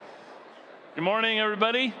Good morning,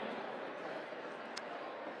 everybody.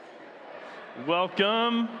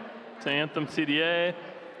 Welcome to Anthem CDA.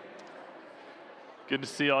 Good to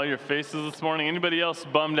see all your faces this morning. Anybody else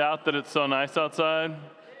bummed out that it's so nice outside?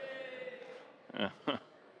 Yeah.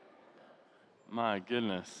 My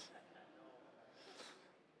goodness.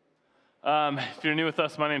 If you're new with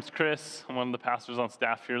us, my name's Chris. I'm one of the pastors on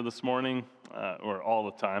staff here this morning, or all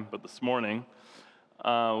the time, but this morning.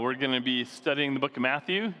 We're going to be studying the book of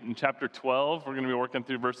Matthew in chapter 12. We're going to be working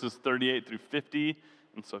through verses 38 through 50.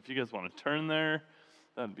 And so if you guys want to turn there,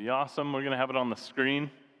 that'd be awesome. We're going to have it on the screen.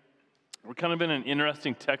 We're kind of in an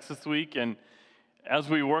interesting text this week. And as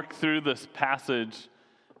we work through this passage,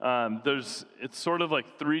 it's sort of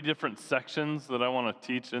like three different sections that I want to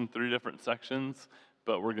teach in three different sections,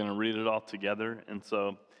 but we're going to read it all together. And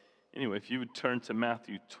so anyway, if you would turn to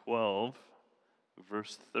Matthew 12.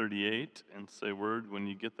 Verse 38, and say word when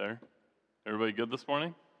you get there. Everybody good this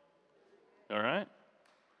morning? All right.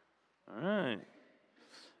 All right.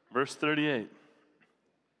 Verse 38. It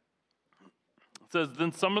says,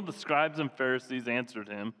 Then some of the scribes and Pharisees answered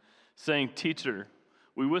him, saying, Teacher,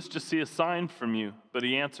 we wish to see a sign from you. But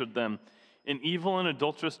he answered them, An evil and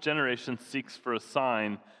adulterous generation seeks for a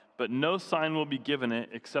sign, but no sign will be given it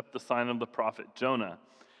except the sign of the prophet Jonah.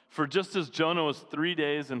 For just as Jonah was 3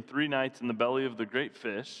 days and 3 nights in the belly of the great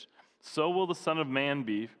fish, so will the Son of Man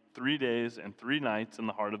be 3 days and 3 nights in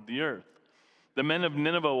the heart of the earth. The men of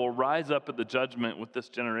Nineveh will rise up at the judgment with this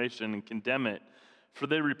generation and condemn it, for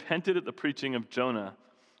they repented at the preaching of Jonah.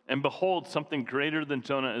 And behold, something greater than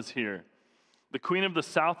Jonah is here. The queen of the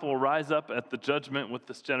south will rise up at the judgment with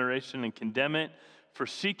this generation and condemn it, for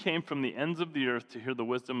she came from the ends of the earth to hear the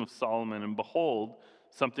wisdom of Solomon. And behold,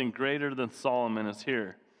 something greater than Solomon is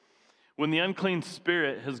here. When the unclean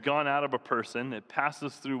spirit has gone out of a person, it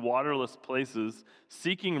passes through waterless places,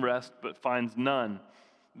 seeking rest, but finds none.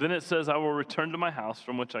 Then it says, I will return to my house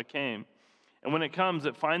from which I came. And when it comes,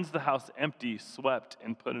 it finds the house empty, swept,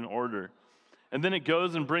 and put in order. And then it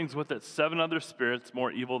goes and brings with it 7 other spirits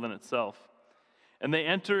more evil than itself. And they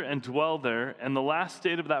enter and dwell there, and the last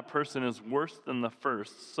state of that person is worse than the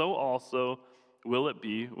first. So also will it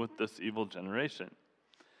be with this evil generation.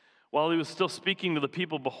 While he was still speaking to the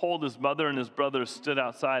people, behold, his mother and his brothers stood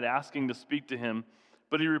outside asking to speak to him.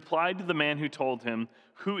 But he replied to the man who told him,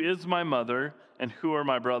 Who is my mother and who are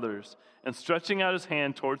my brothers? And stretching out his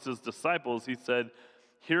hand towards his disciples, he said,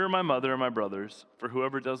 Here are my mother and my brothers, for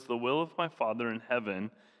whoever does the will of my Father in heaven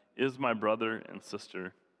is my brother and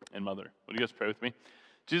sister and mother. Would you guys pray with me?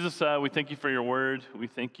 Jesus, we thank you for your word. We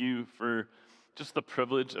thank you for just the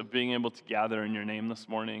privilege of being able to gather in your name this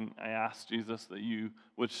morning. I ask, Jesus, that you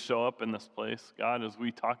would show up in this place. God, as we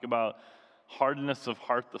talk about hardness of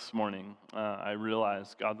heart this morning, I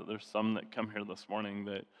realize, God, that there's some that come here this morning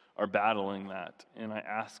that are battling that. And I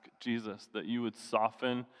ask, Jesus, that you would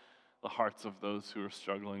soften the hearts of those who are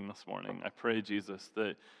struggling this morning. I pray, Jesus,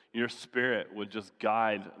 that your spirit would just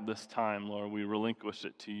guide this time, Lord. We relinquish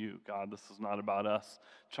it to you, God. This is not about us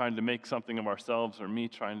trying to make something of ourselves or me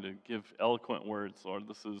trying to give eloquent words, Lord.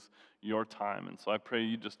 This is your time. And so I pray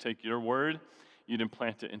you just take your word, you'd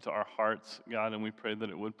implant it into our hearts, God, and we pray that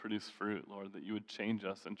it would produce fruit, Lord, that you would change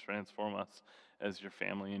us and transform us as your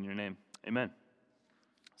family in your name. Amen.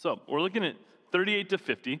 So we're looking at 38 to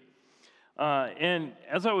 50. And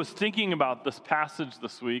as I was thinking about this passage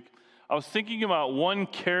this week, I was thinking about one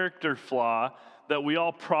character flaw that we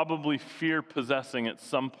all probably fear possessing at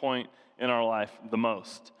some point in our life the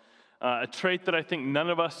most. A trait that I think none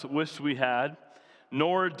of us wish we had,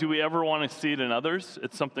 nor do we ever want to see it in others.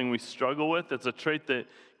 It's something we struggle with. It's a trait that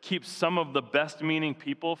keeps some of the best meaning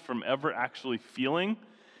people from ever actually feeling.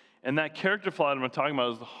 And that character flaw that I'm talking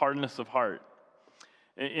about is the hardness of heart.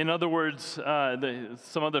 In other words,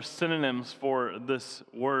 some other synonyms for this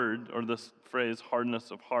word or this phrase,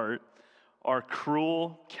 hardness of heart, are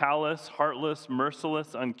cruel, callous, heartless,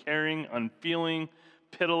 merciless, uncaring, unfeeling,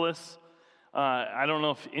 pitiless. I don't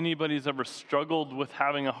know if anybody's ever struggled with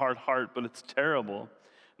having a hard heart, but it's terrible.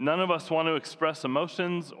 None of us want to express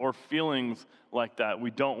emotions or feelings like that. We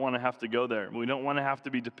don't want to have to go there. We don't want to have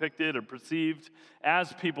to be depicted or perceived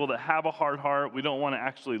as people that have a hard heart. We don't want to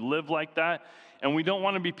actually live like that. And we don't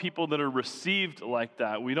want to be people that are received like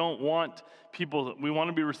that. We don't want people, we want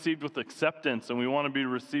to be received with acceptance, and we want to be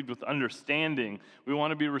received with understanding. We want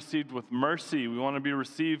to be received with mercy. We want to be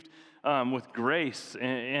received with grace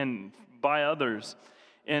and by others.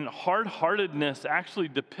 And hard-heartedness actually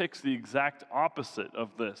depicts the exact opposite of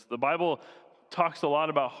this. The Bible talks a lot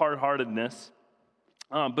about hard-heartedness,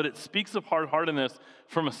 but it speaks of hard-heartedness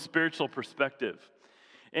from a spiritual perspective.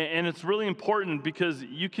 And it's really important because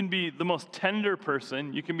you can be the most tender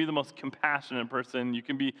person, you can be the most compassionate person, you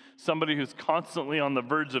can be somebody who's constantly on the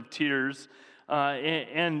verge of tears,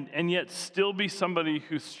 and yet still be somebody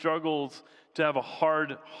who struggles to have a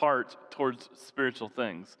hard heart towards spiritual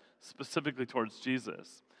things, specifically towards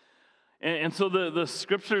Jesus. And so the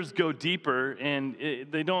scriptures go deeper, and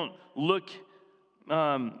they don't look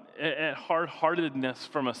at hard-heartedness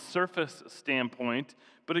from a surface standpoint,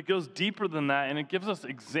 but it goes deeper than that, and it gives us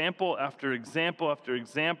example after example after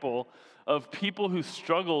example of people who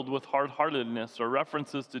struggled with hard-heartedness, or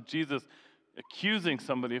references to Jesus accusing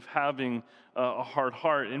somebody of having a hard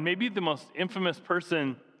heart. And maybe the most infamous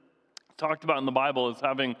person talked about in the Bible as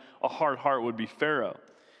having a hard heart would be Pharaoh.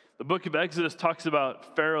 The book of Exodus talks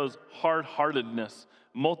about Pharaoh's hard-heartedness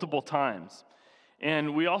multiple times.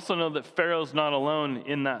 And we also know that Pharaoh's not alone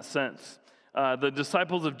in that sense. The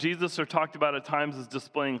disciples of Jesus are talked about at times as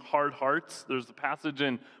displaying hard hearts. There's a passage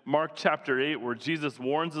in Mark chapter 8 where Jesus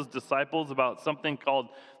warns his disciples about something called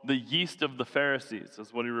the yeast of the Pharisees,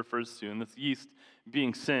 is what he refers to, and this yeast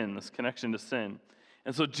being sin, this connection to sin.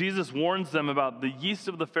 And so Jesus warns them about the yeast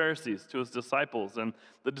of the Pharisees to his disciples. And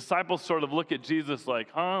the disciples sort of look at Jesus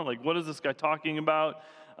like, like, what is this guy talking about?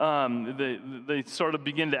 They sort of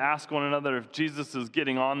begin to ask one another if Jesus is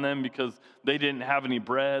getting on them because they didn't have any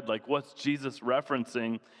bread. Like, what's Jesus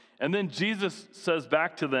referencing? And then Jesus says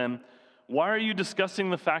back to them, why are you discussing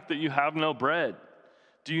the fact that you have no bread?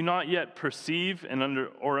 Do you not yet perceive and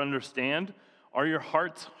understand? Are your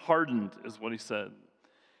hearts hardened, is what he said.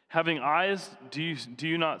 Having eyes, do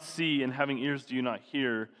you not see? And having ears, do you not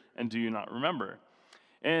hear? And do you not remember?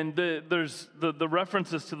 And there's the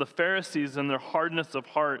references to the Pharisees and their hardness of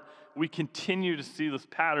heart. We continue to see this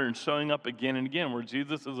pattern showing up again and again, where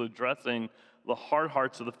Jesus is addressing the hard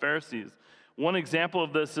hearts of the Pharisees. One example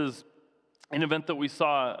of this is an event that we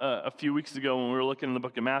saw a few weeks ago when we were looking in the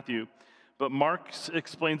book of Matthew. But Mark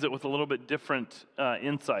explains it with a little bit different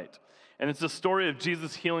insight. And it's the story of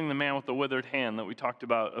Jesus healing the man with the withered hand that we talked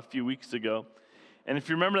about a few weeks ago. And if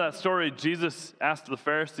you remember that story, Jesus asked the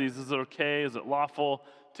Pharisees, is it okay, is it lawful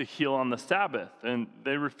to heal on the Sabbath? And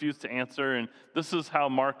they refused to answer, and this is how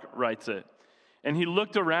Mark writes it. And he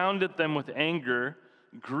looked around at them with anger,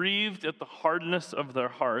 grieved at the hardness of their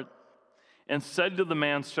heart, and said to the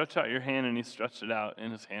man, stretch out your hand, and he stretched it out,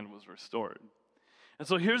 and his hand was restored. And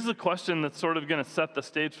so here's the question that's sort of going to set the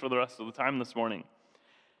stage for the rest of the time this morning.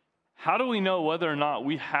 How do we know whether or not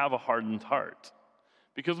we have a hardened heart?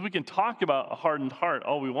 Because we can talk about a hardened heart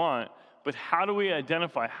all we want, but how do we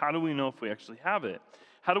identify, how do we know if we actually have it?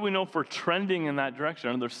 How do we know if we're trending in that direction?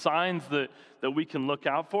 Are there signs that we can look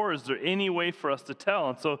out for? Is there any way for us to tell?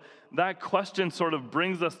 And so that question sort of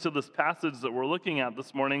brings us to this passage that we're looking at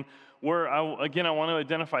this morning, where, I want to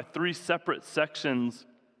identify three separate sections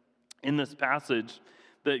in this passage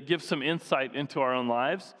that give some insight into our own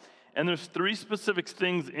lives. And there's three specific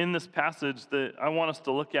things in this passage that I want us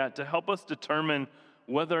to look at to help us determine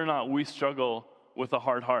whether or not we struggle with a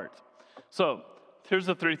hard heart. So here's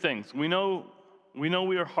the three things. We know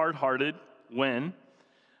we are hard-hearted when,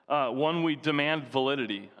 one, we demand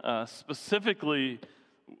validity, specifically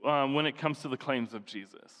when it comes to the claims of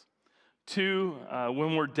Jesus. Two,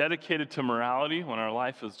 when we're dedicated to morality, when our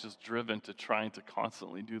life is just driven to trying to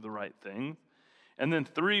constantly do the right thing. And then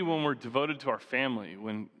three, when we're devoted to our family,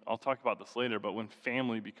 when, I'll talk about this later, but when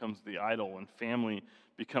family becomes the idol, when family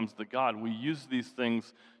becomes the God, we use these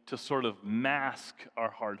things to sort of mask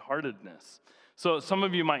our hard-heartedness. So some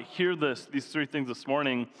of you might hear these three things this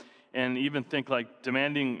morning and even think like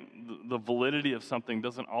demanding the validity of something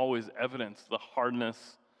doesn't always evidence the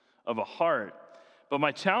hardness of a heart. But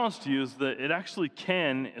my challenge to you is that it actually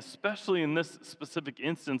can, especially in this specific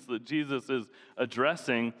instance that Jesus is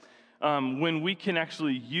addressing, when we can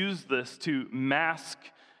actually use this to mask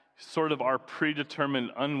sort of our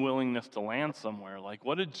predetermined unwillingness to land somewhere. Like,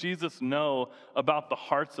 what did Jesus know about the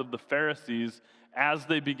hearts of the Pharisees as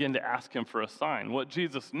they begin to ask him for a sign? What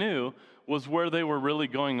Jesus knew was where they were really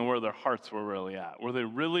going and where their hearts were really at. Were they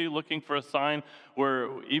really looking for a sign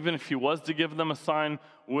where even if he was to give them a sign,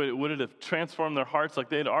 would it have transformed their hearts? Like,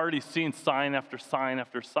 they had already seen sign after sign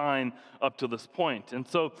after sign up to this point. And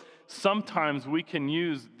so sometimes we can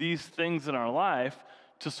use these things in our life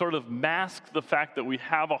to sort of mask the fact that we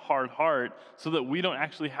have a hard heart so that we don't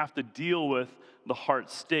actually have to deal with the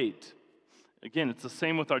heart state. Again, it's the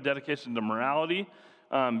same with our dedication to morality,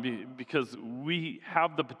 because we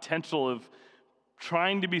have the potential of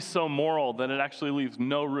trying to be so moral that it actually leaves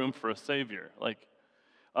no room for a Savior.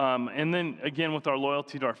 And then again, with our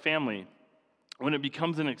loyalty to our family, when it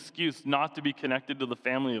becomes an excuse not to be connected to the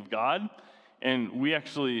family of God, and we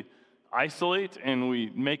actually isolate and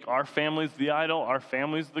we make our families the idol, our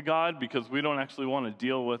families the God, because we don't actually want to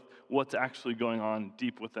deal with what's actually going on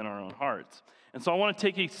deep within our own hearts. And so I want to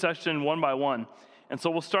take each session one by one. And so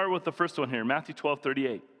we'll start with the first one here, Matthew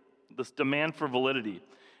 12:38, this demand for validity.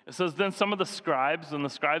 It says, then some of the scribes, and the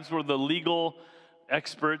scribes were the legal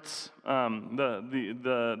experts,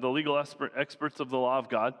 the legal experts of the law of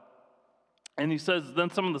God. And he says, then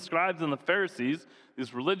some of the scribes and the Pharisees,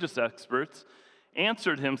 these religious experts,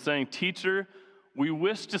 answered him saying, teacher, we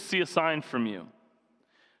wish to see a sign from you.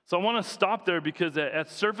 So I want to stop there because at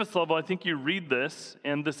surface level, I think you read this,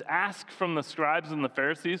 and this ask from the scribes and the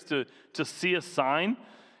Pharisees to see a sign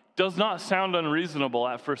does not sound unreasonable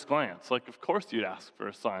at first glance. Like, of course you'd ask for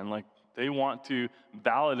a sign. Like, they want to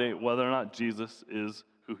validate whether or not Jesus is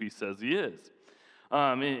who he says he is.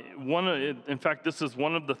 In fact, this is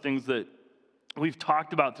one of the things that we've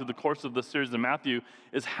talked about through the course of this series in Matthew,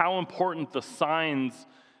 is how important the signs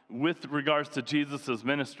with regards to Jesus'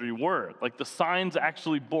 ministry were. Like, the signs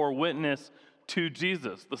actually bore witness to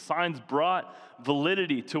Jesus. The signs brought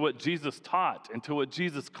validity to what Jesus taught and to what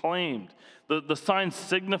Jesus claimed. The signs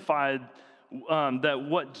signified that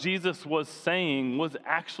what Jesus was saying was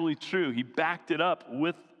actually true. He backed it up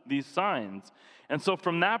with these signs. And so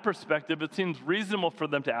from that perspective, it seems reasonable for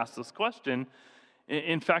them to ask this question.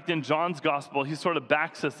 In fact, in John's gospel, he sort of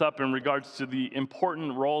backs us up in regards to the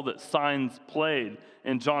important role that signs played.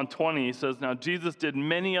 In John 20, he says, now Jesus did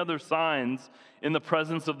many other signs in the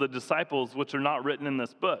presence of the disciples, which are not written in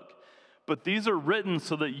this book. But these are written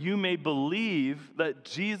so that you may believe that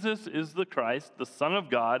Jesus is the Christ, the Son of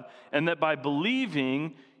God, and that by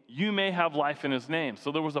believing, you may have life in his name.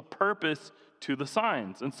 So there was a purpose to the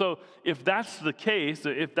signs. And so if that's the case,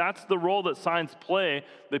 if that's the role that signs play,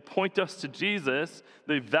 they point us to Jesus,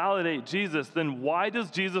 they validate Jesus, then why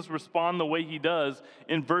does Jesus respond the way he does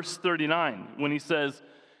in verse 39 when he says,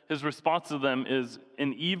 his response to them is,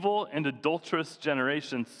 an evil and adulterous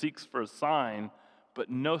generation seeks for a sign,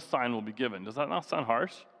 but no sign will be given. Does that not sound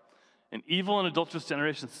harsh? An evil and adulterous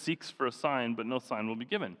generation seeks for a sign, but no sign will be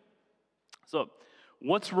given. So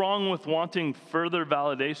what's wrong with wanting further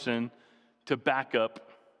validation to back up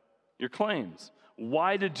your claims?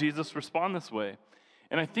 Why did Jesus respond this way?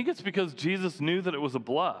 And I think it's because Jesus knew that it was a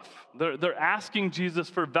bluff. They're asking Jesus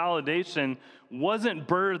for validation wasn't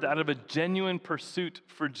birthed out of a genuine pursuit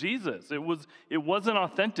for Jesus. It wasn't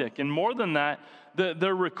authentic. And more than that,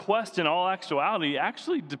 their request in all actuality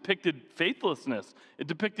actually depicted faithlessness. It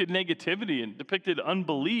depicted negativity and depicted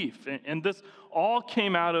unbelief. And this all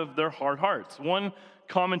came out of their hard hearts. One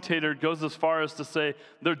commentator goes as far as to say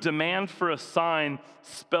their demand for a sign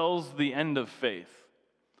spells the end of faith.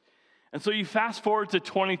 And so you fast forward to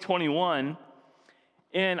 2021,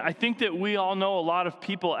 and I think that we all know a lot of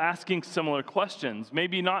people asking similar questions.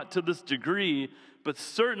 Maybe not to this degree, but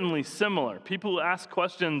certainly similar. People who ask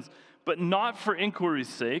questions, but not for inquiry's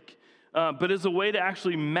sake, but as a way to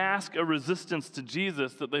actually mask a resistance to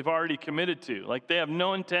Jesus that they've already committed to. Like, they have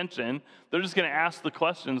no intention. They're just going to ask the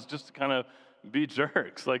questions just to kind of be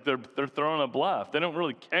jerks. Like, they're throwing a bluff. They don't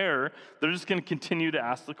really care. They're just going to continue to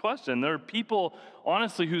ask the question. There are people,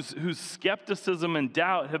 honestly, whose skepticism and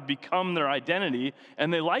doubt have become their identity,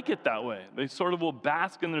 and they like it that way. They sort of will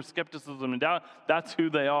bask in their skepticism and doubt. That's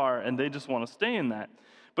who they are, and they just want to stay in that.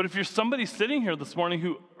 But if you're somebody sitting here this morning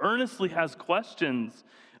who earnestly has questions,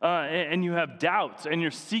 and you have doubts, and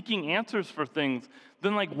you're seeking answers for things,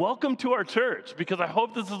 then welcome to our church, because I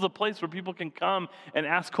hope this is a place where people can come and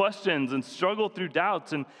ask questions and struggle through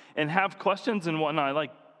doubts and have questions and whatnot.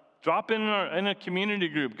 Drop in a community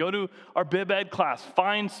group, go to our Bib Ed class,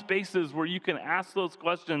 find spaces where you can ask those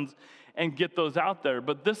questions and get those out there.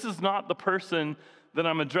 But this is not the person that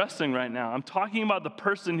I'm addressing right now. I'm talking about the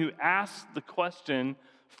person who asks the question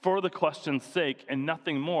for the question's sake and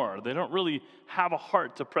nothing more. They don't really have a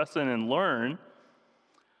heart to press in and learn.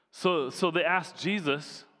 So they ask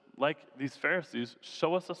Jesus, like these Pharisees,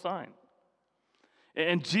 show us a sign.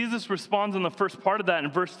 And Jesus responds in the first part of that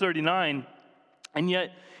in verse 39, and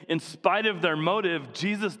yet, in spite of their motive,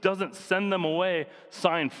 Jesus doesn't send them away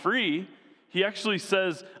sign-free. He actually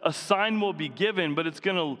says a sign will be given, but it's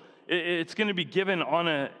going to be given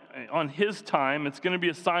on his time. It's going to be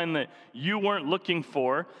a sign that you weren't looking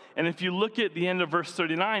for. And if you look at the end of verse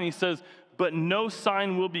 39, he says, but no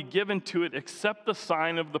sign will be given to it except the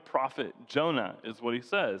sign of the prophet Jonah, is what he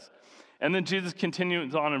says. And then Jesus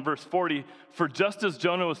continues on in verse 40, for just as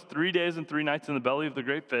Jonah was 3 days and 3 nights in the belly of the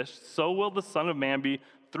great fish, so will the Son of Man be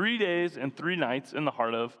 3 days and 3 nights in the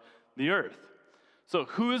heart of the earth. So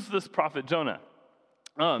who is this prophet Jonah?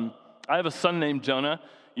 I have a son named Jonah.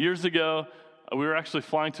 Years ago, we were actually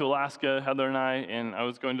flying to Alaska, Heather and I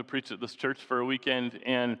was going to preach at this church for a weekend,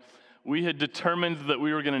 and we had determined that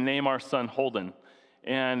we were going to name our son Holden.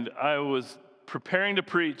 And I was preparing to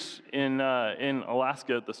preach in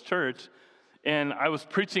Alaska at this church, and I was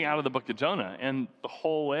preaching out of the book of Jonah. And the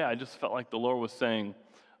whole way, I just felt like the Lord was saying,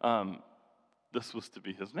 this was to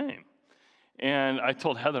be his name. And I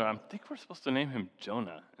told Heather, I think we're supposed to name him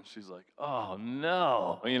Jonah. And she's like, oh,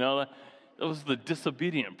 no. That was the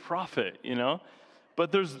disobedient prophet,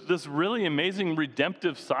 But there's this really amazing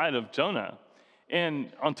redemptive side of Jonah.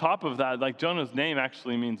 And on top of that, like Jonah's name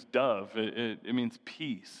actually means dove. It means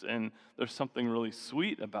peace. And there's something really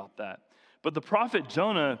sweet about that. But the prophet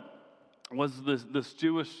Jonah was this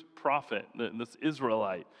Jewish prophet, this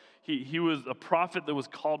Israelite. He was a prophet that was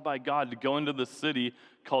called by God to go into this city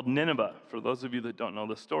called Nineveh, for those of you that don't know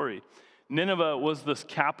the story. Nineveh was the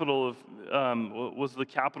capital of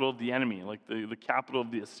the enemy, like the capital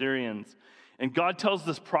of the Assyrians. And God tells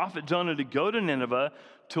this prophet Jonah to go to Nineveh,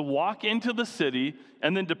 to walk into the city,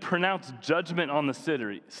 and then to pronounce judgment on the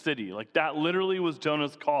city. Like that literally was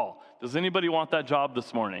Jonah's call. Does anybody want that job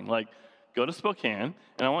this morning? Like, go to Spokane,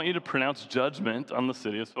 and I want you to pronounce judgment on the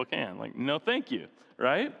city of Spokane. Like, no thank you,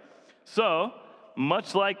 right? So,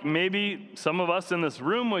 much like maybe some of us in this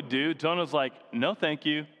room would do, Jonah's like, no thank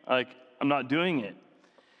you, like, I'm not doing it.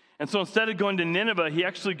 And so instead of going to Nineveh, he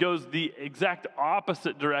actually goes the exact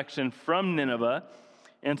opposite direction from Nineveh.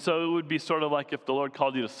 And so it would be sort of like if the Lord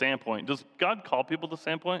called you to Sandpoint. Does God call people to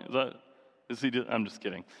Sandpoint? I'm just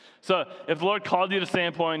kidding. So if the Lord called you to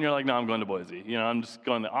Sandpoint and you're like, no, I'm going to Boise. I'm just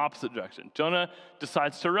going the opposite direction. Jonah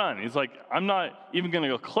decides to run. He's like, I'm not even going to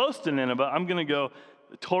go close to Nineveh. I'm going to go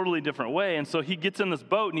a totally different way. And so he gets in this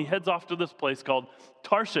boat and he heads off to this place called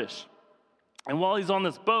Tarshish. And while he's on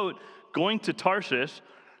this boat going to Tarshish,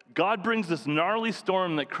 God brings this gnarly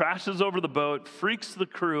storm that crashes over the boat, freaks the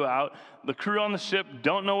crew out. The crew on the ship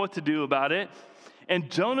don't know what to do about it.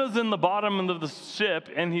 And Jonah's in the bottom of the ship,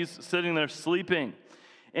 and he's sitting there sleeping.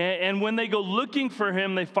 And when they go looking for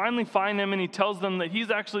him, they finally find him, and he tells them that he's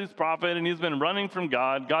actually his prophet, and he's been running from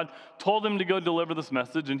God. God told him to go deliver this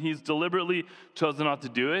message, and he's deliberately chosen not to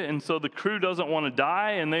do it. And so the crew doesn't want to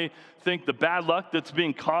die, and they think the bad luck that's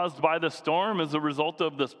being caused by the storm is a result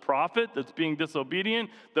of this prophet that's being disobedient,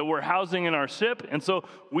 that we're housing in our ship. And so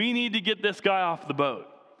we need to get this guy off the boat.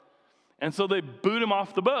 And so they boot him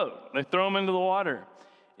off the boat. They throw him into the water.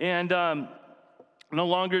 And no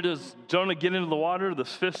longer does Jonah get into the water.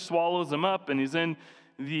 This fish swallows him up, and he's in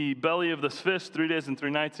the belly of this fish 3 days and 3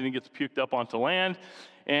 nights, and he gets puked up onto land.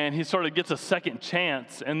 And he sort of gets a second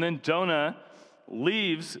chance. And then Jonah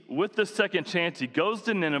leaves with this second chance. He goes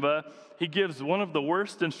to Nineveh. He gives one of the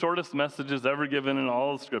worst and shortest messages ever given in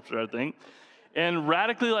all of Scripture, I think. And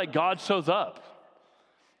radically, like, God shows up.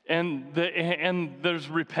 And there's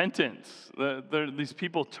repentance. These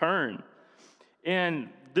people turn. And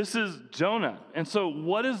this is Jonah. And so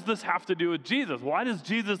what does this have to do with Jesus? Why does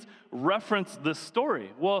Jesus reference this story?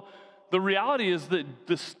 Well, the reality is that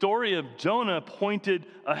the story of Jonah pointed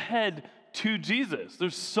ahead to Jesus.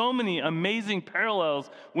 There's so many amazing parallels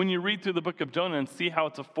when you read through the book of Jonah and see how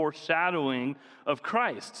it's a foreshadowing of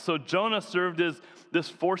Christ. So Jonah served as this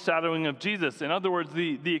foreshadowing of Jesus. In other words,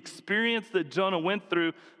 the experience that Jonah went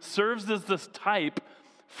through serves as this type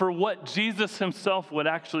for what Jesus himself would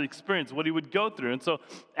actually experience, what he would go through. And so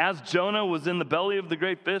as Jonah was in the belly of the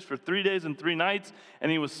great fish for 3 days and 3 nights, and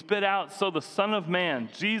he was spit out, so the Son of Man,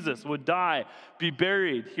 Jesus, would die, be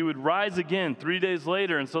buried. He would rise again 3 days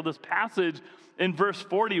later. And so this passage in verse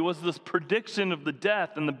 40 was this prediction of the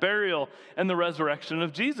death and the burial and the resurrection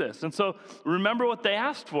of Jesus. And so remember what they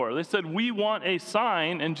asked for. They said, we want a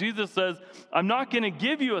sign. And Jesus says, I'm not going to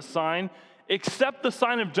give you a sign, except the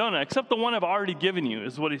sign of Jonah, except the one I've already given you,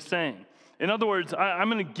 is what he's saying. In other words, I'm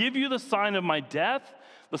going to give you the sign of my death,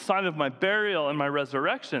 the sign of my burial, and my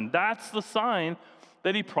resurrection. That's the sign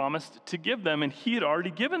that he promised to give them, and he had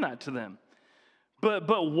already given that to them.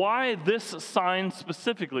 But why this sign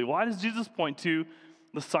specifically? Why does Jesus point to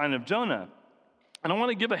the sign of Jonah? And I want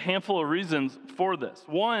to give a handful of reasons for this.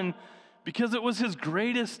 One, because it was his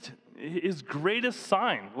greatest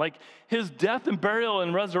sign. Like, his death and burial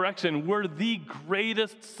and resurrection were the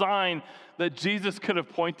greatest sign that Jesus could have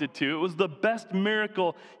pointed to. It was the best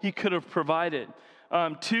miracle he could have provided.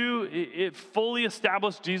 Two, it fully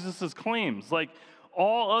established Jesus' claims. Like,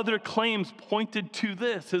 all other claims pointed to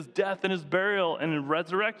this, his death and his burial and his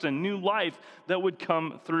resurrection, new life that would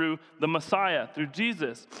come through the Messiah, through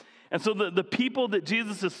Jesus. And so the people that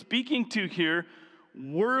Jesus is speaking to here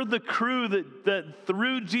were the crew that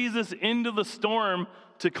threw Jesus into the storm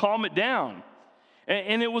to calm it down.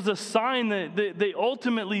 And it was a sign that they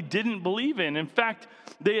ultimately didn't believe in. In fact,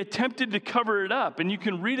 they attempted to cover it up. And you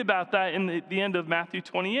can read about that in the end of Matthew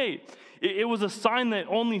 28. It was a sign that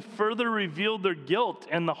only further revealed their guilt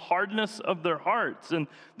and the hardness of their hearts. And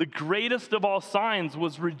the greatest of all signs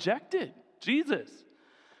was rejected, Jesus,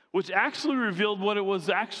 which actually revealed what it was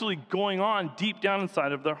actually going on deep down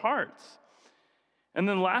inside of their hearts. And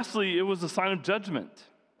then lastly, it was a sign of judgment.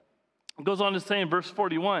 It goes on to say in verse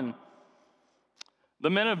 41, the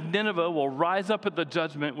men of Nineveh will rise up at the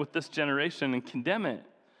judgment with this generation and condemn it.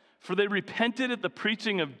 For they repented at the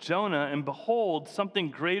preaching of Jonah, and behold, something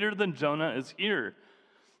greater than Jonah is here.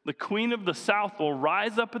 The queen of the south will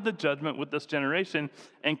rise up at the judgment with this generation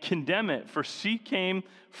and condemn it. For she came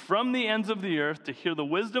from the ends of the earth to hear the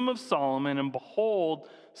wisdom of Solomon, and behold,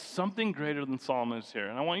 something greater than Solomon is here.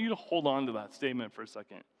 And I want you to hold on to that statement for a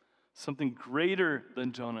second. Something greater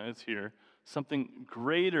than Jonah is here. Something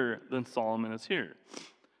greater than Solomon is here.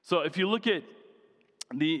 So if you look at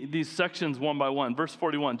these sections one by one, verse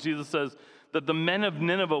 41, Jesus says that the men of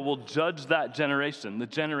Nineveh will judge that generation, the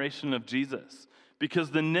generation of Jesus, because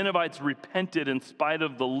the Ninevites repented in spite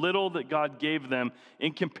of the little that God gave them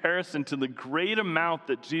in comparison to the great amount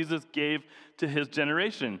that Jesus gave to his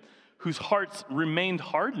generation, whose hearts remained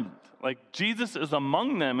hardened. Like Jesus is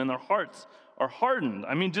among them and their hearts are hardened.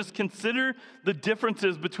 I mean, just consider the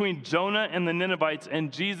differences between Jonah and the Ninevites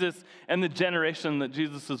and Jesus and the generation that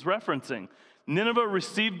Jesus is referencing. Nineveh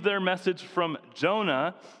received their message from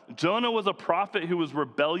Jonah. Jonah was a prophet who was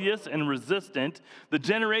rebellious and resistant. The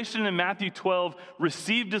generation in Matthew 12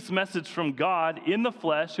 received this message from God in the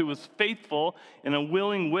flesh, who was faithful and a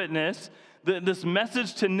willing witness. This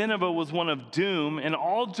message to Nineveh was one of doom, and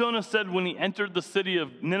all Jonah said when he entered the city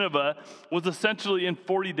of Nineveh was essentially, in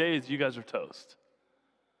 40 days, you guys are toast.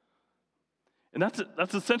 And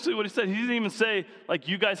that's essentially what he said. He didn't even say, like,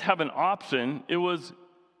 you guys have an option. It was,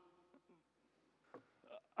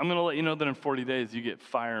 I'm going to let you know that in 40 days you get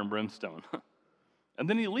fire and brimstone. And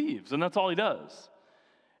then he leaves, and that's all he does.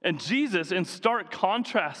 And Jesus, in stark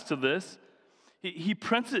contrast to this, he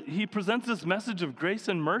presents this message of grace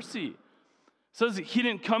and mercy. Says he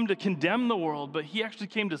didn't come to condemn the world, but he actually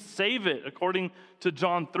came to save it, according to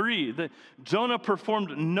John 3. That Jonah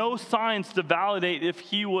performed no signs to validate if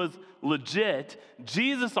he was legit.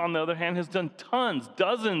 Jesus, on the other hand, has done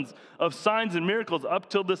dozens of signs and miracles up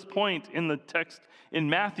till this point in the text in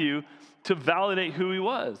Matthew to validate who he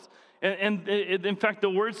was. And in fact, the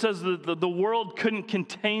word says that the world couldn't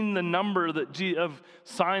contain the number of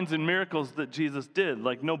signs and miracles that Jesus did.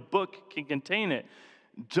 Like no book can contain it.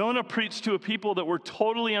 Jonah preached to a people that were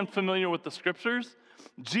totally unfamiliar with the scriptures.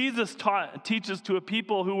 Jesus teaches to a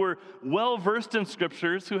people who were well-versed in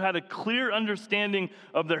scriptures, who had a clear understanding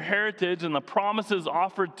of their heritage and the promises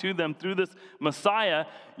offered to them through this Messiah.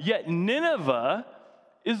 Yet Nineveh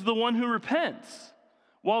is the one who repents,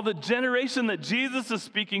 while the generation that Jesus is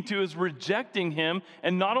speaking to is rejecting him,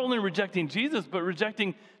 and not only rejecting Jesus, but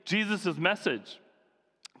rejecting Jesus' message.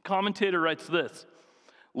 A commentator writes this: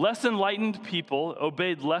 less enlightened people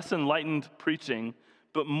obeyed less enlightened preaching,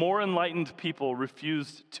 but more enlightened people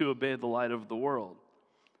refused to obey the light of the world.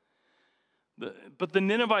 But the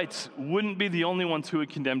Ninevites wouldn't be the only ones who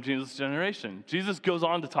would condemn Jesus' generation. Jesus goes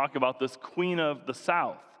on to talk about this queen of the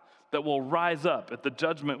south that will rise up at the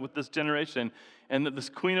judgment with this generation, and that this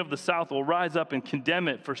queen of the south will rise up and condemn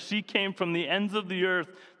it, for she came from the ends of the earth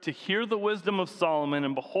to hear the wisdom of Solomon,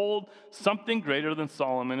 and behold, something greater than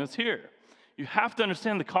Solomon is here. You have to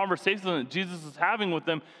understand the conversation that Jesus is having with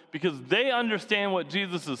them, because they understand what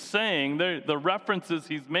Jesus is saying, the references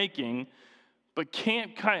he's making, but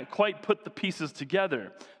can't quite put the pieces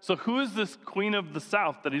together. So who is this queen of the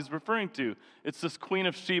south that he's referring to? It's this queen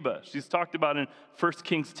of Sheba. She's talked about in 1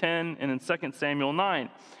 Kings 10 and in 2 Samuel 9.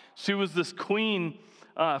 She was this queen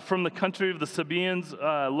from the country of the Sabaeans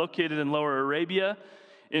located in Lower Arabia.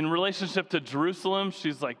 In relationship to Jerusalem,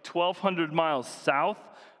 she's like 1,200 miles south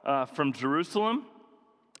from Jerusalem.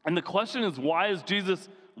 And the question is, why is Jesus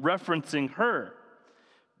referencing her?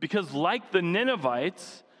 Because like the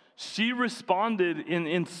Ninevites, she responded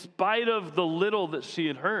in spite of the little that she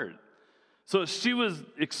had heard. So she was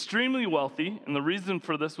extremely wealthy, and the reason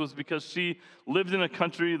for this was because she lived in a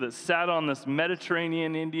country that sat on this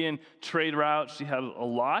Mediterranean Indian trade route. She had a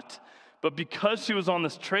lot. But because she was on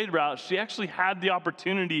this trade route, she actually had the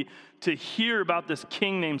opportunity to hear about this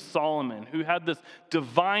king named Solomon, who had this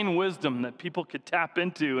divine wisdom that people could tap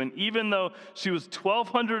into. And even though she was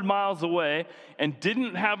 1,200 miles away and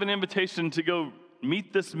didn't have an invitation to go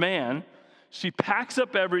meet this man, she packs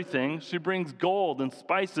up everything. She brings gold and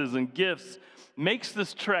spices and gifts, makes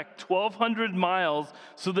this trek 1,200 miles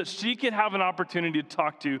so that she could have an opportunity to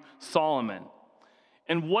talk to Solomon.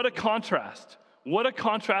 And what a contrast. What a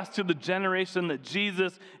contrast to the generation that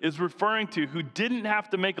Jesus is referring to, who didn't have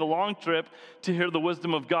to make a long trip to hear the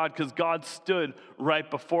wisdom of God because God stood right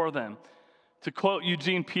before them. To quote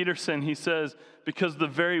Eugene Peterson, he says, because the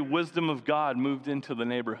very wisdom of God moved into the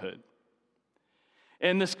neighborhood.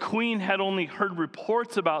 And this queen had only heard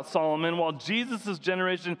reports about Solomon, while Jesus'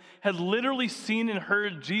 generation had literally seen and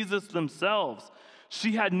heard Jesus themselves.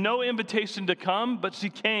 She had no invitation to come, but she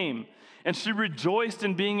came. And she rejoiced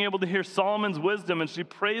in being able to hear Solomon's wisdom, and she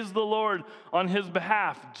praised the Lord on his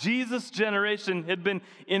behalf. Jesus' generation had been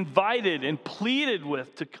invited and pleaded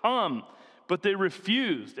with to come, but they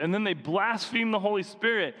refused, and then they blasphemed the Holy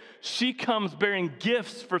Spirit. She comes bearing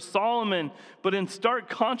gifts for Solomon, but in stark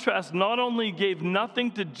contrast, not only gave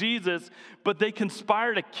nothing to Jesus, but they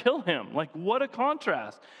conspire to kill him. Like, what a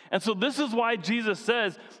contrast. And so this is why Jesus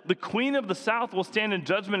says the queen of the south will stand in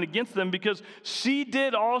judgment against them, because she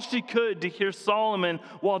did all she could to hear Solomon,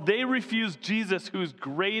 while they refused Jesus, who's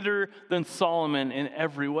greater than Solomon in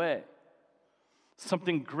every way.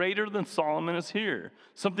 Something greater than Solomon is here.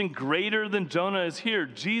 Something greater than Jonah is here.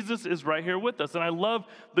 Jesus is right here with us. And I love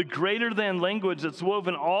the greater than language that's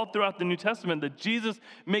woven all throughout the New Testament, that Jesus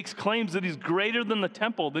makes claims that he's greater than the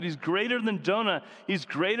temple, that he's greater than Jonah, he's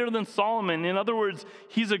greater than Solomon. In other words,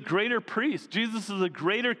 he's a greater priest. Jesus is a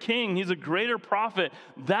greater king. He's a greater prophet.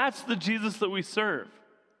 That's the Jesus that we serve.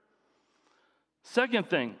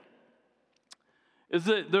 Second thing is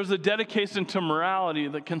that there's a dedication to morality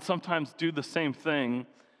that can sometimes do the same thing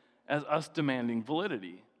as us demanding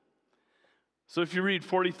validity. So if you read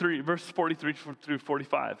verse 43 through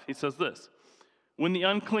 45, he says this: when the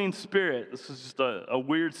unclean spirit, this is just a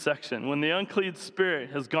weird section, when the unclean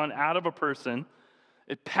spirit has gone out of a person,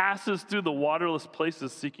 it passes through the waterless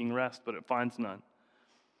places seeking rest, but it finds none.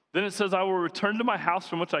 Then it says, I will return to my house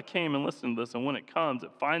from which I came, and listen to this, and when it comes,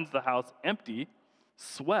 it finds the house empty,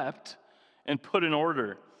 swept, and put in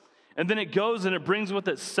order. And then it goes and it brings with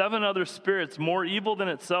it 7 other spirits more evil than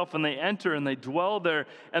itself, and they enter and they dwell there.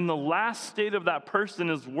 And the last state of that person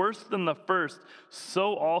is worse than the first.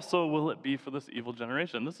 So also will it be for this evil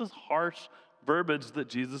generation. This is harsh verbiage that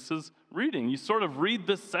Jesus is reading. You sort of read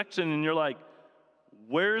this section and you're like,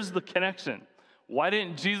 where's the connection? Why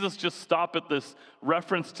didn't Jesus just stop at this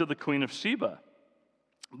reference to the Queen of Sheba?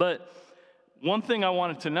 But one thing I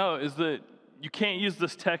wanted to know is that you can't use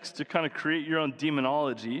this text to kind of create your own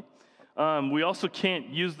demonology. We also can't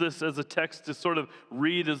use this as a text to sort of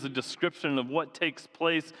read as a description of what takes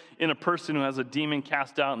place in a person who has a demon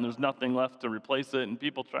cast out and there's nothing left to replace it, and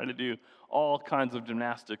people try to do all kinds of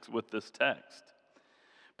gymnastics with this text.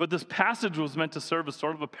 But this passage was meant to serve as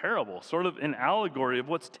sort of a parable, sort of an allegory of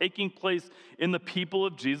what's taking place in the people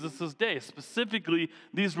of Jesus' day, specifically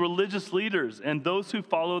these religious leaders and those who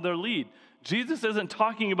follow their lead. Jesus isn't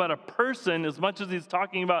talking about a person as much as he's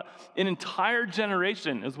talking about an entire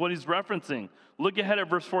generation is what he's referencing. Look ahead at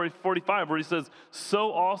verse 45 where he says, so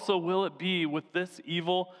also will it be with this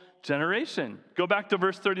evil generation. Go back to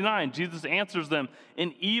verse 39. Jesus answers them,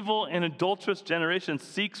 an evil and adulterous generation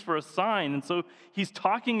seeks for a sign. And so he's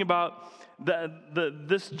talking about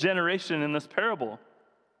this generation in this parable.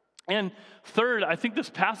 And third, I think this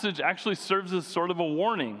passage actually serves as sort of a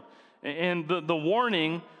warning. And the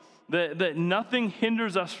warning that nothing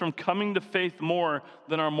hinders us from coming to faith more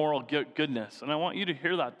than our moral goodness. And I want you to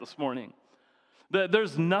hear that this morning. That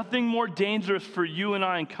there's nothing more dangerous for you and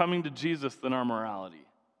I in coming to Jesus than our morality.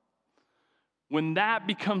 When that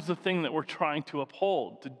becomes the thing that we're trying to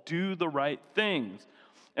uphold, to do the right things.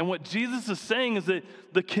 And what Jesus is saying is that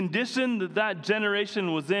the condition that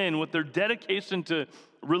generation was in, with their dedication to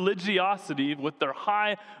religiosity, with their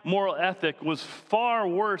high moral ethic, was far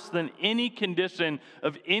worse than any condition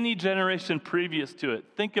of any generation previous to it.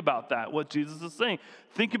 Think about that, what Jesus is saying.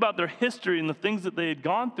 Think about their history and the things that they had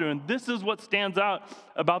gone through. And this is what stands out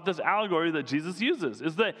about this allegory that Jesus uses,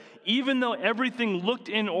 is that even though everything looked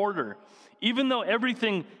in order, even though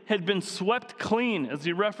everything had been swept clean, as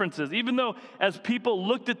he references, even though as people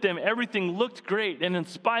looked at them, everything looked great, and in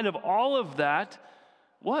spite of all of that,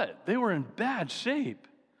 what? They were in bad shape.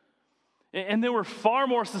 And they were far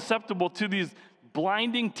more susceptible to these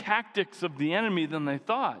blinding tactics of the enemy than they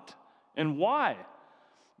thought. And why?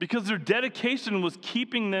 Because their dedication was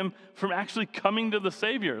keeping them from actually coming to the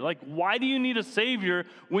Savior. Like, why do you need a Savior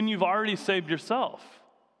when you've already saved yourself?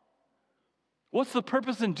 What's the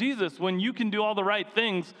purpose in Jesus when you can do all the right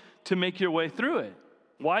things to make your way through it?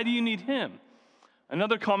 Why do you need him?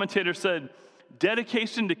 Another commentator said,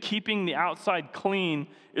 dedication to keeping the outside clean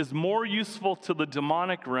is more useful to the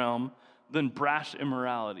demonic realm than brash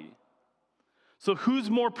immorality. So who's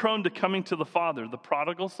more prone to coming to the Father, the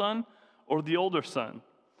prodigal son or the older son?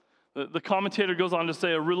 The commentator goes on to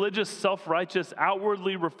say, a religious, self-righteous,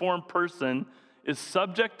 outwardly reformed person is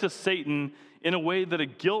subject to Satan in a way that a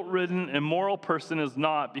guilt-ridden, immoral person is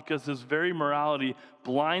not, because his very morality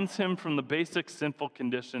blinds him from the basic sinful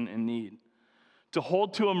condition and need. To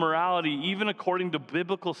hold to a morality, even according to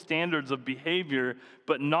biblical standards of behavior,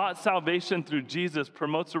 but not salvation through Jesus,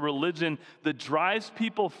 promotes a religion that drives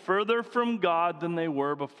people further from God than they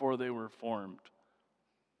were before they were formed.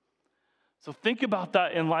 So think about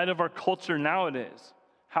that in light of our culture nowadays.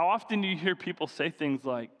 How often do you hear people say things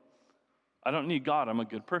like, I don't need God, I'm a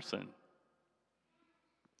good person?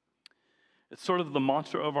 It's sort of the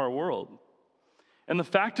mantra of our world. And the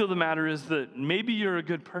fact of the matter is that maybe you're a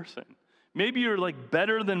good person. Maybe you're like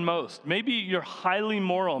better than most. Maybe you're highly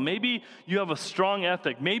moral. Maybe you have a strong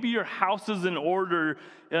ethic. Maybe your house is in order,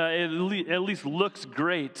 at least looks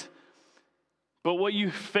great. But what you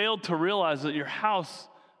failed to realize is that your house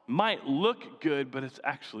might look good, but it's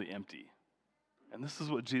actually empty. And this is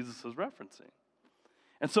what Jesus is referencing.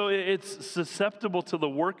 And so it's susceptible to the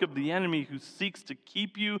work of the enemy who seeks to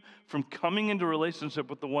keep you from coming into relationship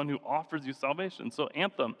with the one who offers you salvation. So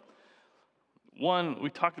Anthem, one, we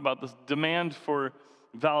talked about this demand for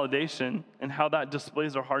validation and how that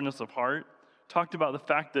displays our hardness of heart. Talked about the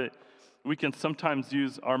fact that we can sometimes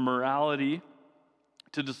use our morality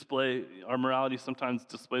to display, our morality sometimes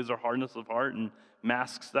displays our hardness of heart and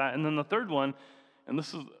masks that. And then the third one, and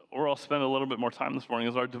this is where I'll spend a little bit more time this morning,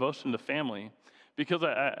 is our devotion to family. Because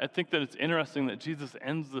I think that it's interesting that Jesus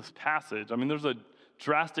ends this passage. I mean, there's a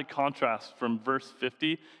drastic contrast from verse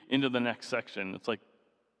 50 into the next section. It's like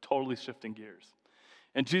totally shifting gears.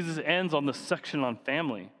 And Jesus ends on this section on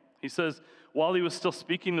family. He says, while he was still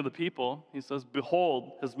speaking to the people, he says,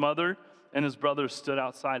 behold, his mother and his brothers stood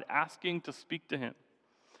outside asking to speak to him.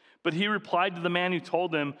 But he replied to the man who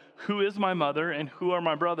told him, who is my mother and who are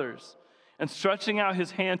my brothers? And stretching out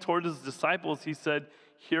his hand toward his disciples, he said,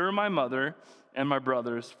 here are my mother and my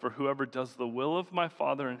brothers, for whoever does the will of my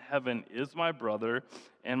Father in heaven is my brother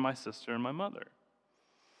and my sister and my mother.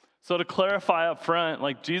 So to clarify up front,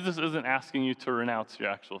 like Jesus isn't asking you to renounce your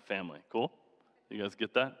actual family. Cool? You guys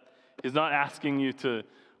get that? He's not asking you to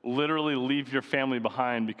literally leave your family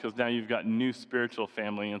behind because now you've got new spiritual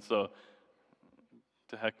family, and so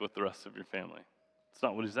to heck with the rest of your family. It's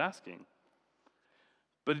not what he's asking.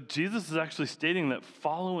 But Jesus is actually stating that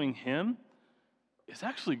following him is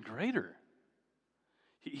actually greater.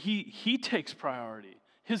 He takes priority.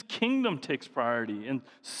 His kingdom takes priority, and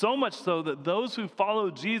so much so that those who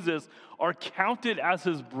follow Jesus are counted as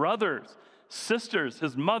his brothers, sisters,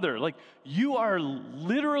 his mother. Like, you are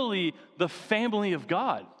literally the family of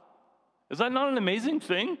God. Is that not an amazing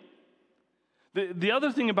thing? The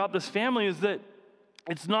other thing about this family is that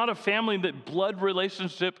it's not a family that blood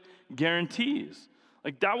relationship guarantees.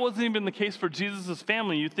 Like, that wasn't even the case for Jesus'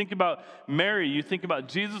 family. You think about Mary, you think about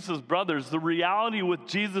Jesus' brothers. The reality with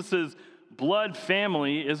Jesus' blood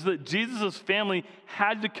family is that Jesus' family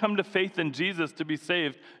had to come to faith in Jesus to be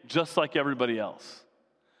saved, just like everybody else.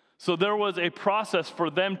 So there was a process for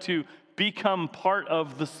them to become part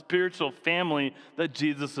of the spiritual family that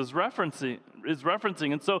Jesus is referencing.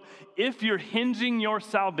 And so if you're hinging your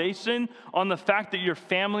salvation on the fact that your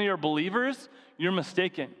family are believers, you're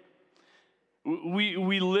mistaken.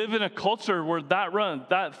 We live in a culture where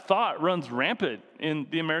that thought runs rampant in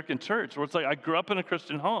the American church, where it's like, I grew up in a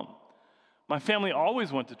Christian home. My family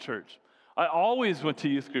always went to church. I always went to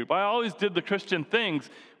youth group. I always did the Christian things.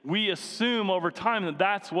 We assume over time that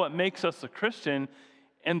that's what makes us a Christian.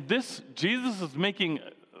 And this, Jesus is making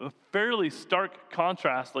a fairly stark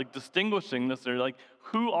contrast, like distinguishing this. They're like,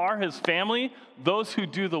 who are his family? Those who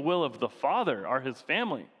do the will of the Father are his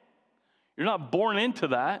family. You're not born into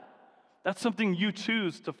that. That's something you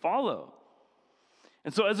choose to follow.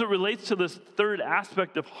 And so as it relates to this third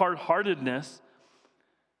aspect of hard-heartedness,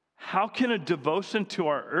 how can a devotion to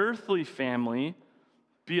our earthly family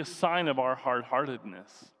be a sign of our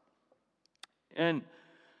hard-heartedness? And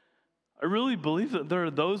I really believe that there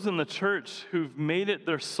are those in the church who've made it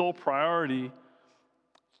their sole priority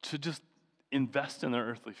to just invest in their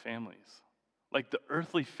earthly families. Like, the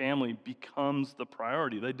earthly family becomes the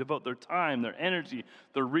priority. They devote their time, their energy,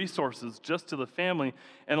 their resources just to the family.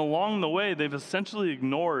 And along the way, they've essentially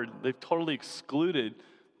ignored, they've totally excluded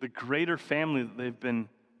the greater family that they've been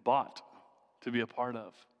bought to be a part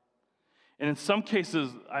of. And in some cases,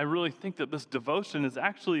 I really think that this devotion is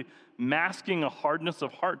actually masking a hardness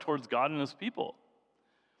of heart towards God and his people.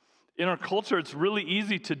 In our culture, it's really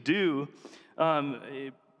easy to do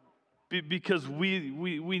because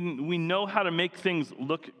we know how to make things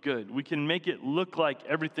look good. We can make it look like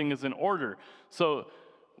everything is in order. So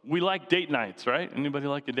we like date nights, right? Anybody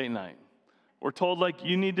like a date night? We're told, like,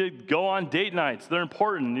 you need to go on date nights. They're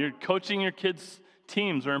important. You're coaching your kids'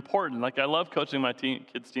 teams are important. Like, I love coaching my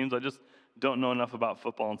kids' teams. I just don't know enough about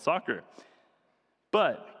football and soccer.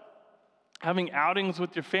 But having outings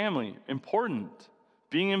with your family, important.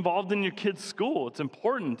 Being involved in your kids' school, it's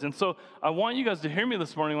important. And so I want you guys to hear me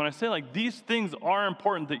this morning when I say, like, these things are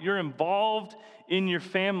important, that you're involved in your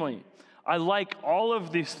family. I like all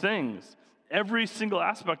of these things. Every single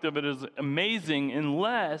aspect of it is amazing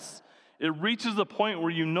unless it reaches a point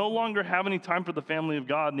where you no longer have any time for the family of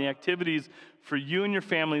God and the activities for you and your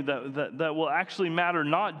family that will actually matter,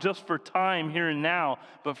 not just for time here and now,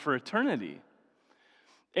 but for eternity.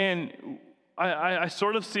 And I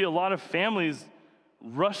sort of see a lot of families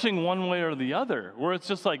rushing one way or the other, where it's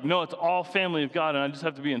just like, no, it's all family of God, and I just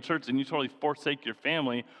have to be in church, and you totally forsake your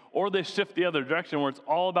family. Or they shift the other direction, where it's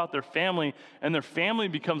all about their family, and their family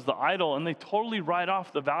becomes the idol, and they totally write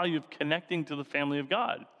off the value of connecting to the family of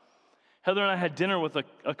God. Heather and I had dinner with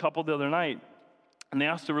a couple the other night, and they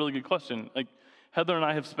asked a really good question. Like, Heather and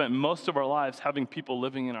I have spent most of our lives having people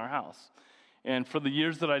living in our house. And for the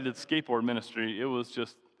years that I did skateboard ministry, it was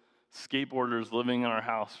just skateboarders living in our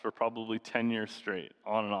house for probably 10 years straight,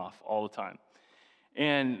 on and off, all the time.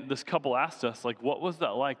 And this couple asked us, like, what was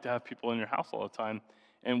that like to have people in your house all the time?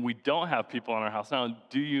 And we don't have people in our house now.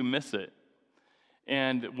 Do you miss it?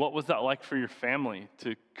 And what was that like for your family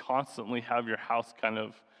to constantly have your house kind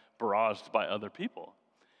of barraged by other people?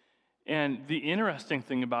 And the interesting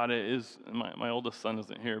thing about it is, my oldest son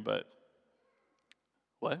isn't here, but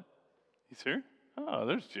what? He's here? Oh,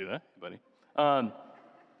 there's Judah, buddy.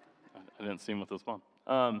 I didn't see him with his mom.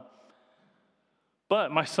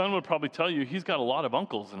 But my son would probably tell you he's got a lot of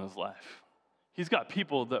uncles in his life. He's got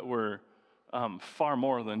people that were far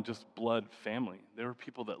more than just blood family. There were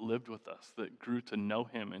people that lived with us, that grew to know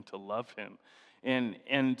him and to love him.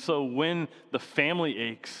 And so when the family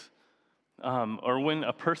aches, or when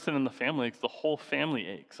a person in the family aches, the whole family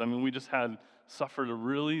aches. I mean, we just suffered a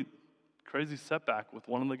really crazy setback with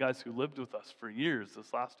one of the guys who lived with us for years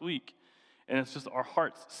this last week. And it's just our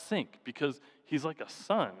hearts sink because he's like a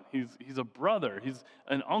son. He's a brother. He's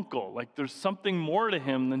an uncle. Like, there's something more to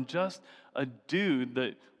him than just a dude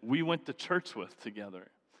that we went to church with together.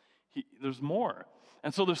 There's more.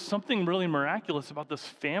 And so there's something really miraculous about this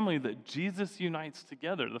family that Jesus unites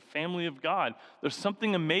together, the family of God. There's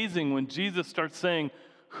something amazing when Jesus starts saying,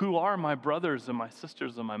 who are my brothers and my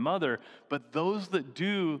sisters and my mother, but those that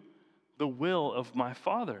do the will of my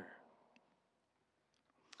Father.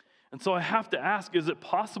 And so I have to ask, is it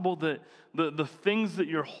possible that the things that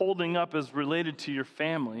you're holding up as related to your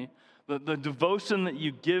family, the devotion that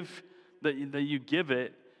you give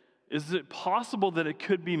it, is it possible that it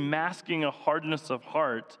could be masking a hardness of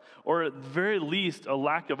heart, or at the very least, a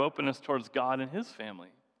lack of openness towards God and his family?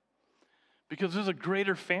 Because there's a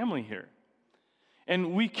greater family here.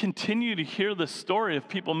 And we continue to hear this story of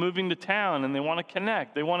people moving to town and they want to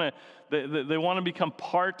connect. They want to become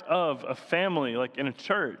part of a family, like in a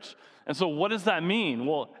church. And so what does that mean?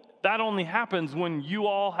 Well, that only happens when you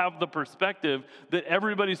all have the perspective that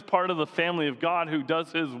everybody's part of the family of God who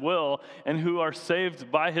does his will and who are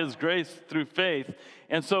saved by his grace through faith.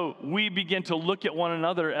 And so we begin to look at one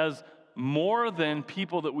another as more than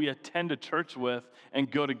people that we attend a church with and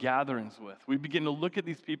go to gatherings with. We begin to look at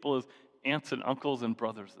these people as aunts and uncles and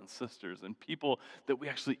brothers and sisters and people that we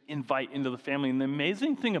actually invite into the family. And the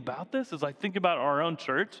amazing thing about this, as I think about our own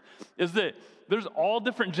church, is that there's all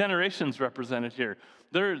different generations represented here.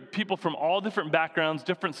 There are people from all different backgrounds,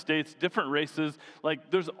 different states, different races.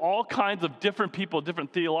 Like, there's all kinds of different people,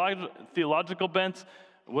 different theological bents.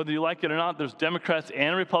 Whether you like it or not, there's Democrats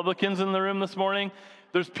and Republicans in the room this morning.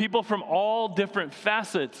 There's people from all different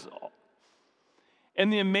facets.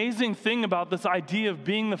 And the amazing thing about this idea of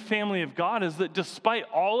being the family of God is that despite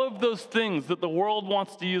all of those things that the world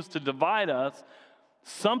wants to use to divide us,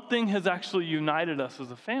 something has actually united us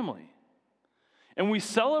as a family. And we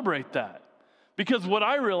celebrate that. Because what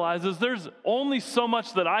I realize is there's only so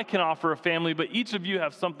much that I can offer a family, but each of you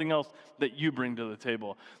have something else that you bring to the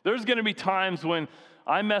table. There's going to be times when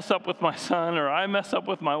I mess up with my son or I mess up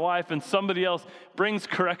with my wife and somebody else brings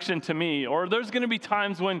correction to me. Or there's going to be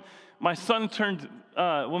times when my son turned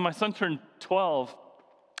 12,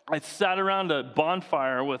 I sat around a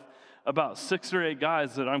bonfire with about 6 or 8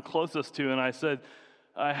 guys that I'm closest to, and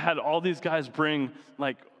I had all these guys bring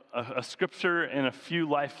like a scripture and a few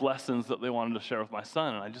life lessons that they wanted to share with my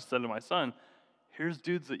son. And I just said to my son, here's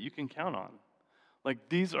dudes that you can count on. Like,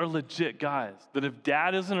 these are legit guys that if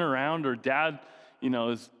dad isn't around or dad,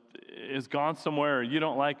 is gone somewhere or you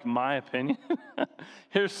don't like my opinion,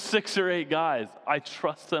 here's 6 or 8 guys. I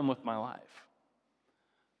trust them with my life.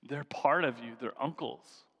 They're part of you. They're uncles.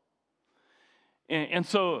 And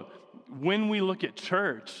so when we look at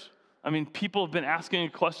church, I mean, people have been asking a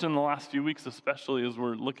question in the last few weeks, especially as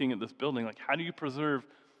we're looking at this building, like, how do you preserve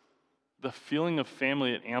the feeling of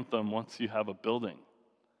family at Anthem once you have a building?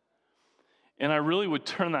 And I really would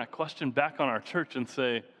turn that question back on our church and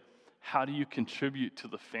say, how do you contribute to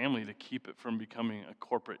the family to keep it from becoming a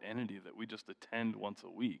corporate entity that we just attend once a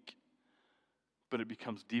week? But it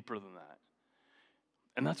becomes deeper than that.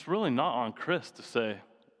 And that's really not on Chris to say,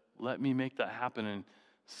 let me make that happen and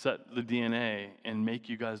set the DNA and make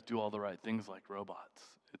you guys do all the right things like robots.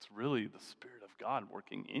 It's really the Spirit of God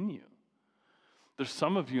working in you. There's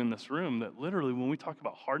some of you in this room that literally, when we talk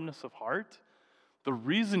about hardness of heart, the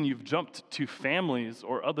reason you've jumped to families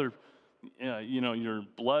or other, your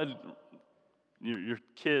blood, your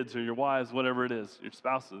kids or your wives, whatever it is, your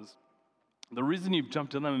spouses, the reason you've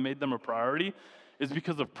jumped to them and made them a priority is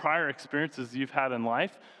because of prior experiences you've had in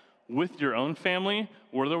life with your own family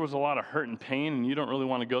where there was a lot of hurt and pain and you don't really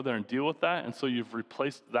want to go there and deal with that, and so you've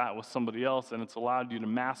replaced that with somebody else, and it's allowed you to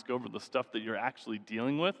mask over the stuff that you're actually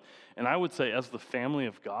dealing with. And I would say, as the family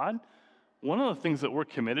of God, one of the things that we're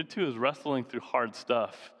committed to is wrestling through hard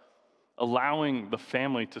stuff, allowing the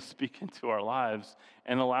family to speak into our lives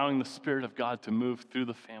and allowing the Spirit of God to move through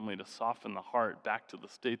the family to soften the heart back to the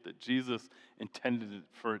state that Jesus intended it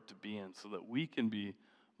for it to be in, so that we can be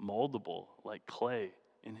moldable like clay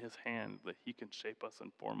in his hand, that he can shape us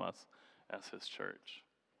and form us as his church.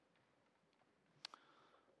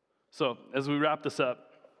 So as we wrap this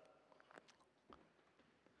up,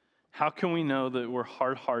 how can we know that we're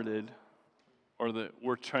hard-hearted or that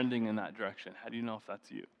we're trending in that direction? How do you know if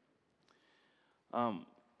that's you?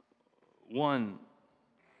 One,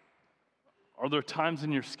 are there times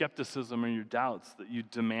in your skepticism or your doubts that you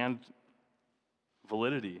demand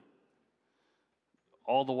validity,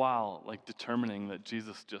 all the while like determining that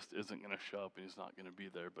Jesus just isn't going to show up and he's not going to be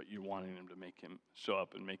there, but you're wanting him to make him show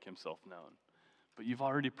up and make himself known? But you've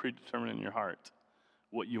already predetermined in your heart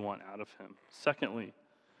what you want out of him. Secondly,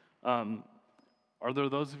 are there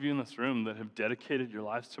those of you in this room that have dedicated your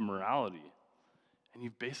lives to morality and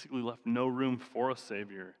you've basically left no room for a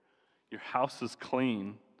Savior? Your house is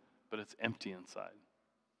clean, but it's empty inside.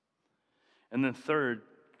 And then third,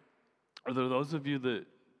 are there those of you that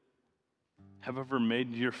have ever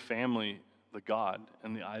made your family the God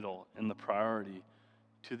and the idol and the priority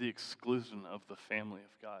to the exclusion of the family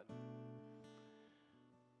of God?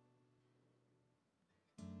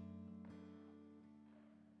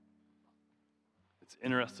 It's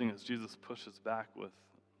interesting as Jesus pushes back with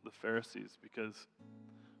the Pharisees, because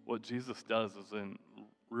what Jesus does is in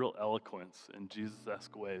real eloquence and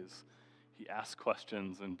Jesus-esque ways, he asks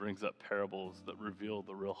questions and brings up parables that reveal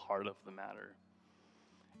the real heart of the matter.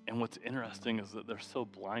 And what's interesting is that they're so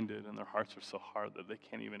blinded and their hearts are so hard that they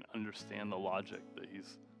can't even understand the logic that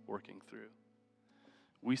he's working through.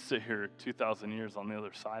 We sit here 2,000 years on the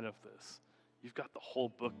other side of this. You've got the whole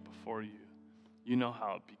book before you. You know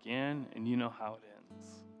how it began and you know how it ends.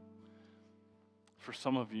 For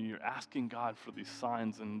some of you, you're asking God for these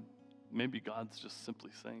signs, and maybe God's just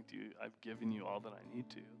simply saying to you, I've given you all that I need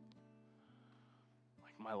to.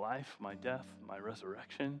 Like my life, my death, my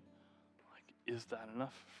resurrection, like, is that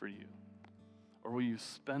enough for you? Or will you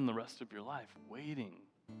spend the rest of your life waiting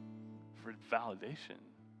for validation?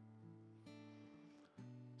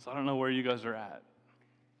 So I don't know where you guys are at,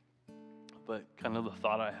 but kind of the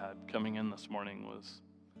thought I had coming in this morning was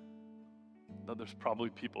that there's probably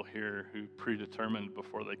people here who predetermined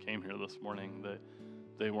before they came here this morning that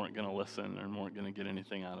they weren't going to listen and weren't going to get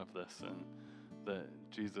anything out of this, and that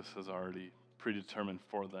Jesus has already predetermined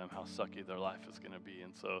for them how sucky their life is going to be,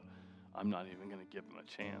 and so I'm not even going to give them a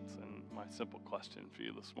chance. And my simple question for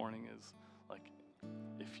you this morning is, like,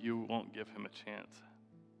 if you won't give him a chance,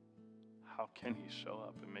 how can he show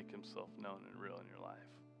up and make himself known and real in your life?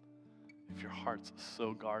 If your heart's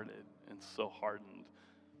so guarded and so hardened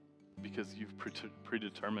because you've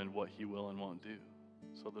predetermined what he will and won't do,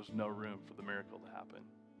 so there's no room for the miracle to happen.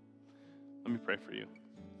 Let me pray for you.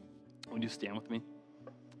 Would you stand with me?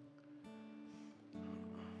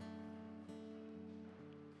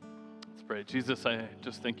 Let's pray. Jesus, I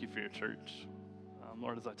just thank you for your church.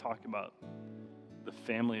 Lord, as I talk about the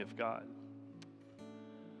family of God,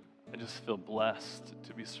 I just feel blessed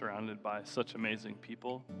to be surrounded by such amazing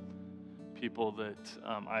people that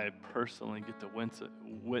I personally get to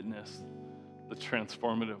witness the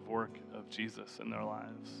transformative work of Jesus in their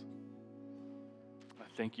lives. I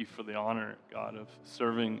thank you for the honor, God, of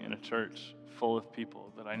serving in a church full of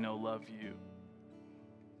people that I know love you,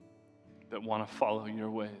 that want to follow your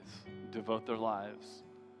ways, devote their lives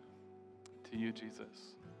to you,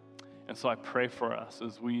 Jesus. And so I pray for us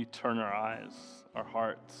as we turn our eyes, our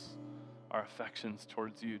hearts, our affections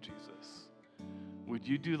towards you, Jesus. Would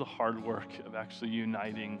you do the hard work of actually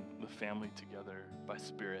uniting the family together by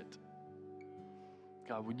Spirit?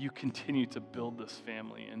 God, would you continue to build this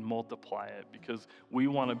family and multiply it? Because we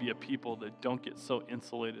want to be a people that don't get so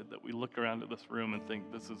insulated that we look around at this room and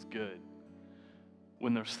think this is good,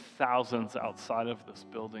 when there's thousands outside of this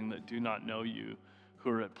building that do not know you, who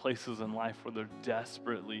are at places in life where they're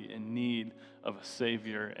desperately in need of a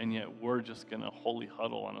Savior, and yet we're just going to holy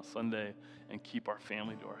huddle on a Sunday and keep our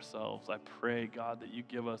family to ourselves. I pray, God, that you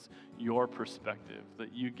give us your perspective,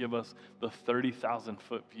 that you give us the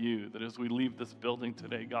 30,000-foot view, that as we leave this building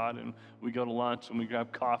today, God, and we go to lunch and we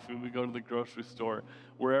grab coffee and we go to the grocery store,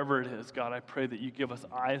 wherever it is, God, I pray that you give us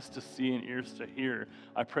eyes to see and ears to hear.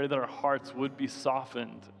 I pray that our hearts would be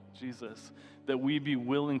softened, Jesus, that we be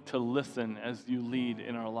willing to listen as you lead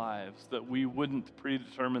in our lives, that we wouldn't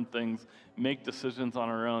predetermine things, make decisions on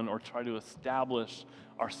our own, or try to establish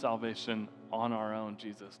our salvation on our own,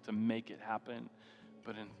 Jesus, to make it happen.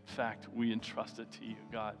 But in fact, we entrust it to you,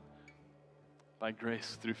 God, by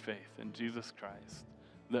grace through faith in Jesus Christ,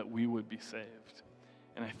 that we would be saved.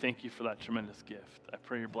 And I thank you for that tremendous gift. I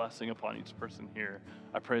pray your blessing upon each person here.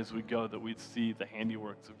 I pray as we go that we'd see the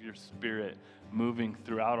handiworks of your Spirit moving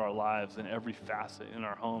throughout our lives in every facet, in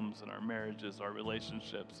our homes, in our marriages, our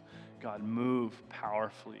relationships. God, move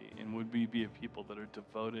powerfully, and would we be a people that are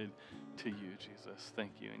devoted to you, Jesus.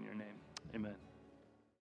 Thank you in your name. Amen.